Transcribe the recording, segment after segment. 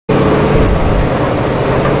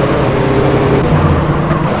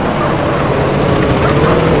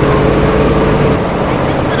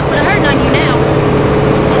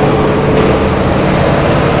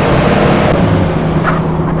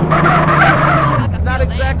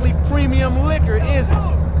premium liquor, is it?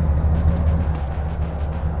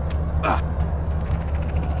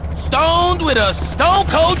 Stoned with a stone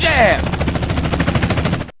cold jab.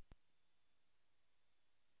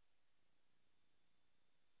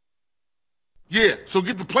 Yeah, so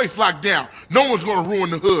get the place locked down. No one's gonna ruin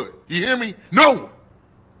the hood. You hear me? No one. All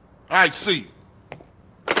right, see you.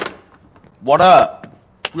 What up?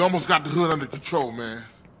 We almost got the hood under control, man.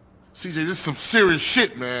 CJ, this is some serious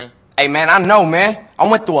shit, man. Hey, man, I know, man. I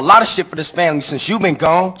went through a lot of shit for this family since you've been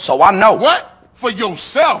gone, so I know. What? For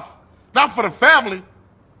yourself, not for the family.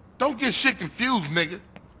 Don't get shit confused, nigga.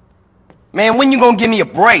 Man, when you gonna give me a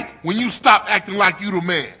break? When you stop acting like you the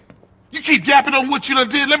man. You keep yapping on what you done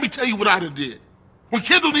did, let me tell you what I done did. When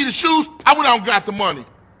Kendall needed shoes, I went out and got the money.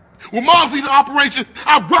 When Mom's needed an operation,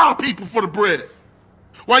 I robbed people for the bread.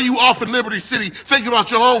 While you off in Liberty City thinking about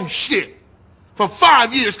your own shit. For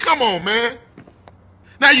 5 years, come on, man.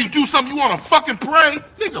 Now you do something you wanna fucking pray?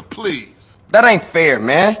 Nigga, please. That ain't fair,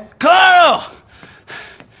 man. Carl!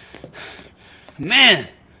 Man,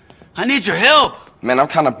 I need your help. Man, I'm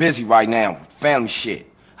kinda busy right now with family shit.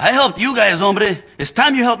 I helped you guys, hombre. It's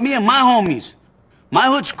time you help me and my homies. My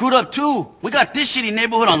hood's screwed up too. We got this shitty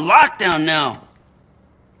neighborhood on lockdown now.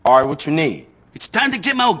 Alright, what you need? It's time to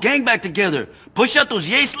get my old gang back together. Push out those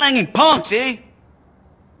yay-slanging punks, eh?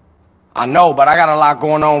 I know, but I got a lot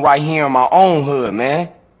going on right here in my own hood,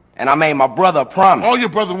 man. And I made my brother a promise. All your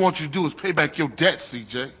brother wants you to do is pay back your debt,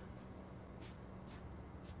 CJ.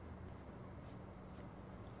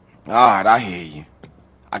 Alright, I hear you.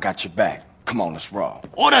 I got your back. Come on, let's roll.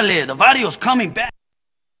 Órale, the vario's coming back.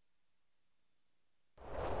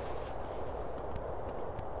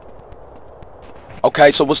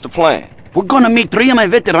 Okay, so what's the plan? We're gonna meet 3 of my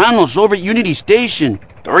veteranos over at Unity Station.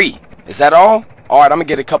 3? Is that all? Alright, I'm gonna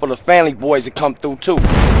get a couple of family boys to come through too. I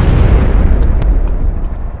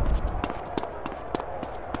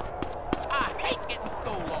hate getting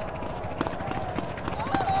stolen.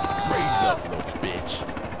 Raise up, little bitch.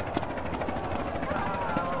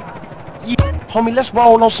 Yeah, homie, let's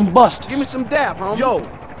roll on some busters. Give me some dap, homie. Yo,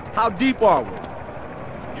 how deep are we?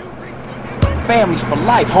 Families for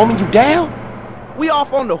life, homie, you down? We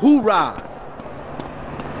off on the who ride.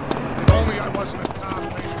 Only I wasn't a time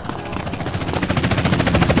later.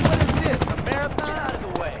 What is this, a marathon? Out of the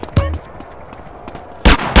way.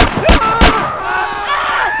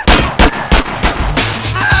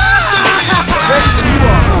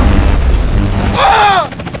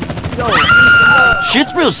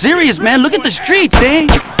 Shit's real serious, man. Look at the streets, eh?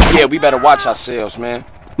 Yeah, we better watch ourselves, man.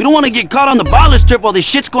 We don't want to get caught on the baller strip while this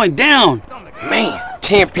shit's going down. Man,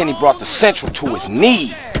 Tenpenny brought the Central to his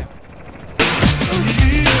knees.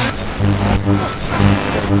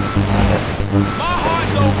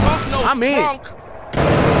 I'm in.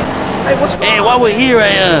 Hey, what's going on? Hey, while we're here, I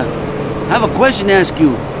have a question to ask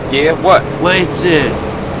you. Yeah, what? Well,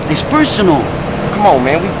 it's personal. Come on,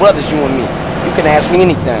 man, we brothers, you and me. You can ask me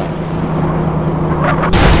anything.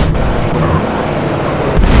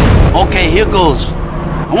 Okay, here goes.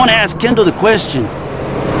 I want to ask Kendall the question.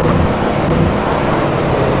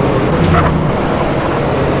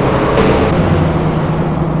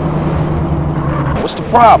 What's the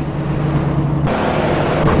problem?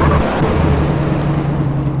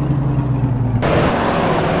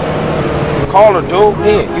 Call her, dude.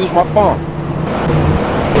 Here, use my phone.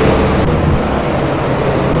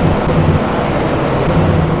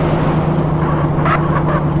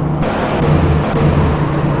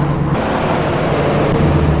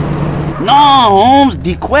 No, Holmes,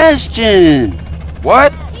 the question.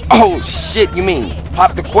 What? Oh, shit, you mean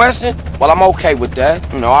pop the question? Well, I'm okay with that.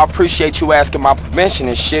 You know, I appreciate you asking my permission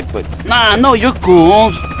and shit, but... Nah, I know you're cool,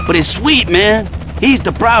 Holmes, but it's sweet, man. He's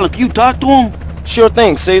the problem. Can you talk to him? Sure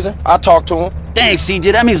thing, Caesar. I'll talk to him. Thanks,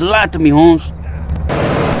 CJ. That means a lot to me, Holmes.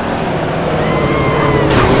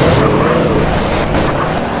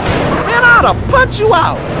 Man, I ought to punch you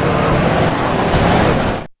out.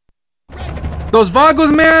 Those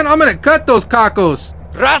vagos, man, I'm gonna cut those cacos.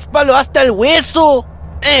 Ráspalo hasta el hueso.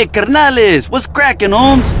 Hey, carnales, what's cracking,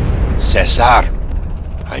 Holmes? Cesar,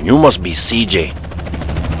 and you must be CJ.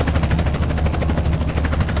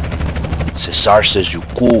 Cesar says you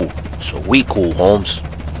cool, so we cool, Holmes.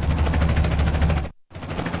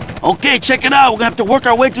 Okay, check it out. We're gonna have to work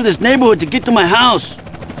our way through this neighborhood to get to my house.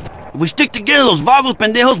 If we stick together, those vagos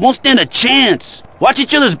pendejos won't stand a chance. Watch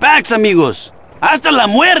each other's backs, amigos. Hasta la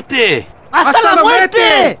muerte! Hasta la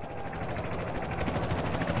muerte!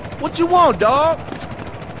 What you want, dog?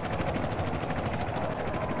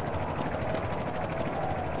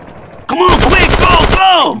 Come on, quick, go!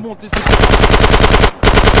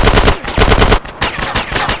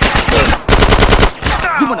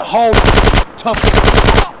 You in the hole, tough.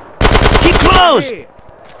 close! Hey.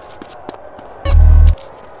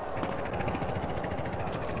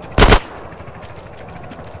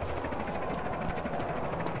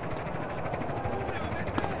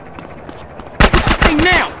 Hey,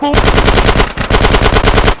 now, fool!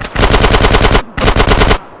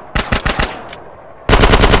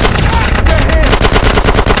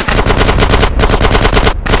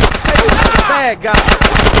 Bad guy.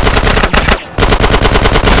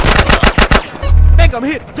 Make him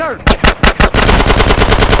hit dirt.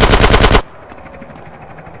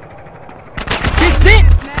 That's it!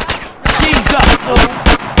 G's up, fool!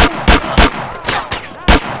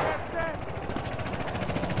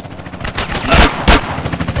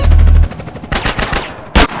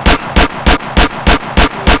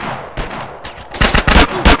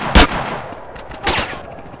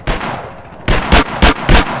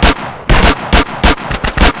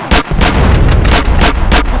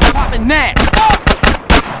 Now.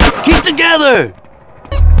 Keep together!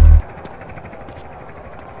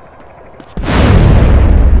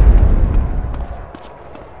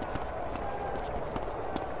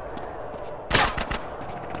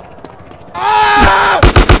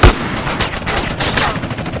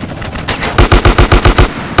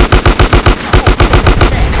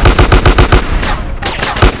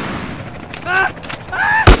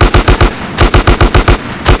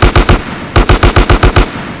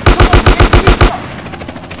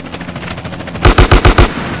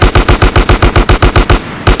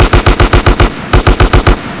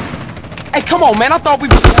 Hey, come on, man. I thought we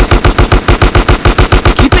was...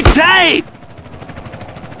 Keep it tight!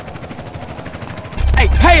 Hey,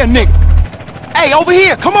 pay a nigga. Hey, over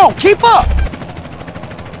here. Come on, keep up.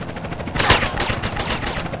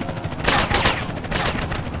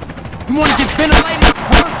 You wanna get ventilated?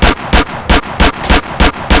 Huh?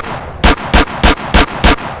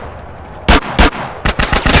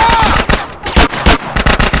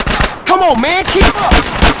 Come on, man. Keep up.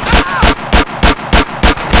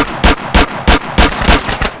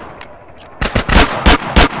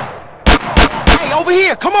 Over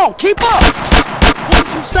here, come on, keep up! What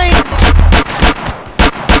was you saying?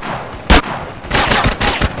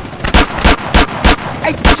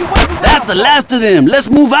 Hey, did you wait around? That's the last of them. Let's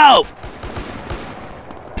move out.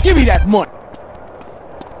 Give me that money.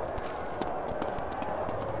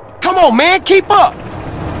 Come on, man, keep up!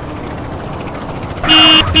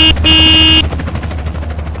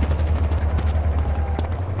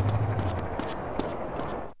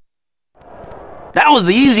 That was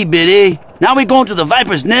the easy bit, eh? Now we're going to the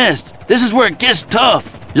Viper's Nest. This is where it gets tough.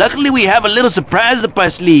 Luckily we have a little surprise up our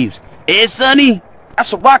sleeves. Eh, Sonny?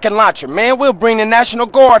 That's a rocket launcher, man. We'll bring the National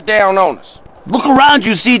Guard down on us. Look around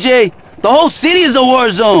you, CJ. The whole city is a war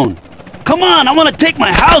zone. Come on, I want to take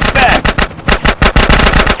my house back.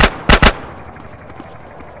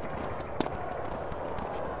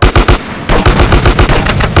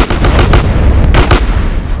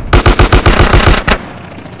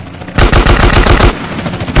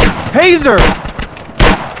 Taser!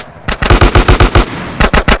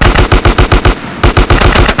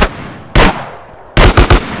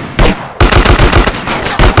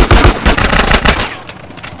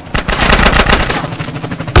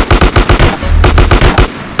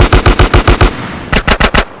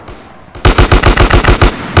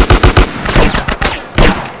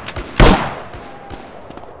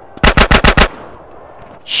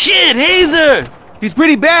 Shit, Hazer! He's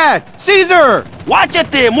pretty bad! Caesar! Watch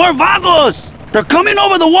it there, more vagos! They're coming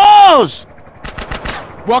over the walls!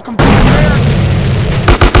 Welcome to America.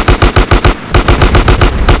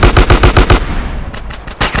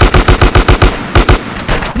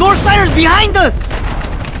 Northsiders behind us!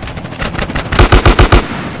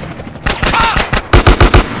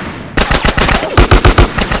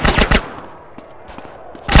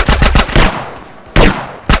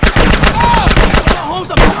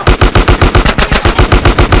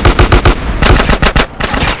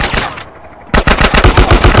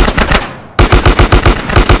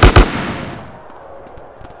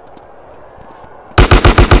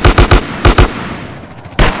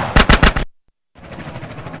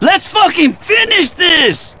 Let's fucking finish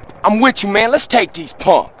this! I'm with you, man. Let's take these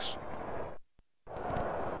punks.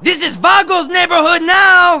 This is Vago's neighborhood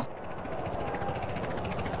now!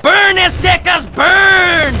 Burn, Aztecas,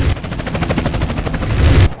 burn!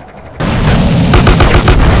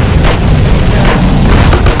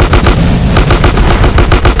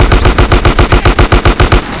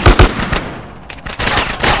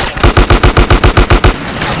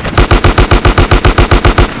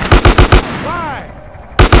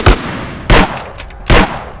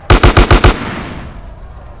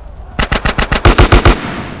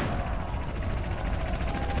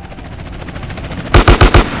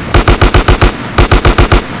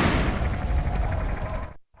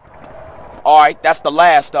 Alright, that's the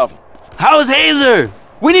last of them. How's Hazer?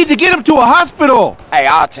 We need to get him to a hospital. Hey,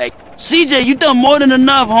 I'll take it. CJ, you done more than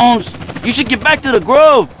enough, Holmes. You should get back to the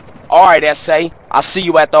Grove. Alright, S.A. I'll see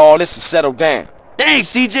you after all this is settled down.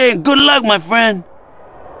 Thanks, CJ, and good luck, my friend.